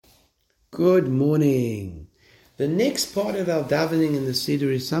Good morning. The next part of our davening in the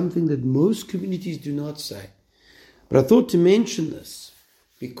Seder is something that most communities do not say. But I thought to mention this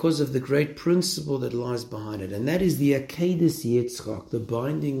because of the great principle that lies behind it, and that is the Akeida Yitzchak, the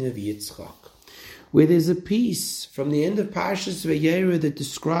binding of Yitzchak, where there's a piece from the end of Parshas Vayera that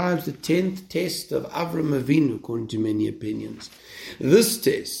describes the 10th test of Avram Avinu, according to many opinions. This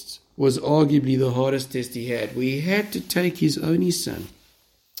test was arguably the hardest test he had, where he had to take his only son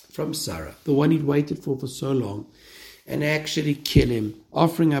from Sarah, the one he'd waited for so long, and actually kill him,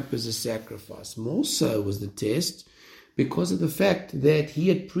 offering up as a sacrifice. More so was the test because of the fact that he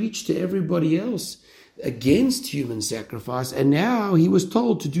had preached to everybody else against human sacrifice, and now he was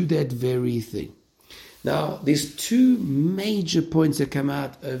told to do that very thing. Now, there's two major points that come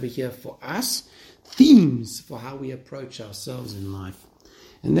out over here for us, themes for how we approach ourselves in life.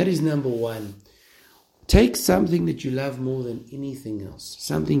 And that is number one, take something that you love more than anything else,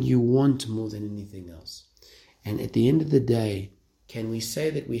 something you want more than anything else. And at the end of the day, can we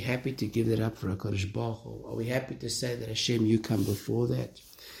say that we're happy to give that up for HaKadosh Baruch Hu? Are we happy to say that Hashem, you come before that?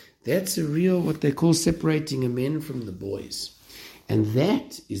 That's a real, what they call separating a man from the boys. And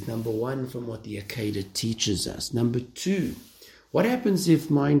that is number one from what the Akeida teaches us. Number two, what happens if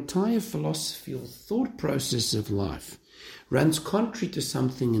my entire philosophy or thought process of life runs contrary to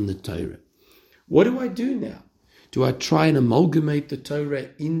something in the Torah? What do I do now? Do I try and amalgamate the Torah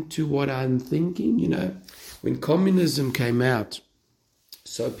into what I'm thinking? You know, when communism came out,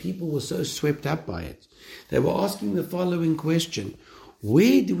 so people were so swept up by it. They were asking the following question: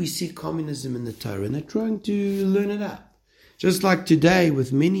 where do we see communism in the Torah? And they're trying to learn it up. Just like today,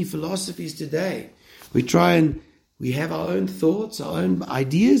 with many philosophies today, we have our own thoughts, our own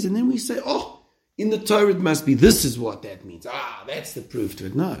ideas, and then we say, oh, in the Torah it must be, this is what that means. That's the proof to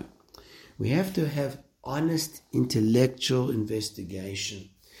it. No. We have to have honest intellectual investigation.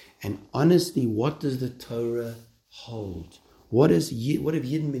 And honestly, what does the Torah hold? What have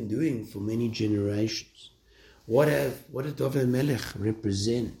Yidden been doing for many generations? What does David Melech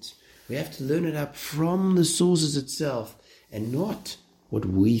represent? We have to learn it up from the sources itself and not what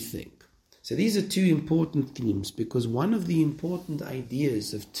we think. So these are two important themes, because one of the important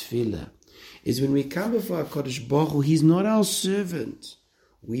ideas of Tefilla is when we come before HaKadosh Baruch Hu, He's not our servant.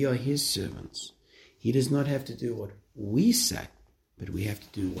 We are His servants. He does not have to do what we say, but we have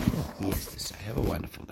to do what He has to say. Have a wonderful day.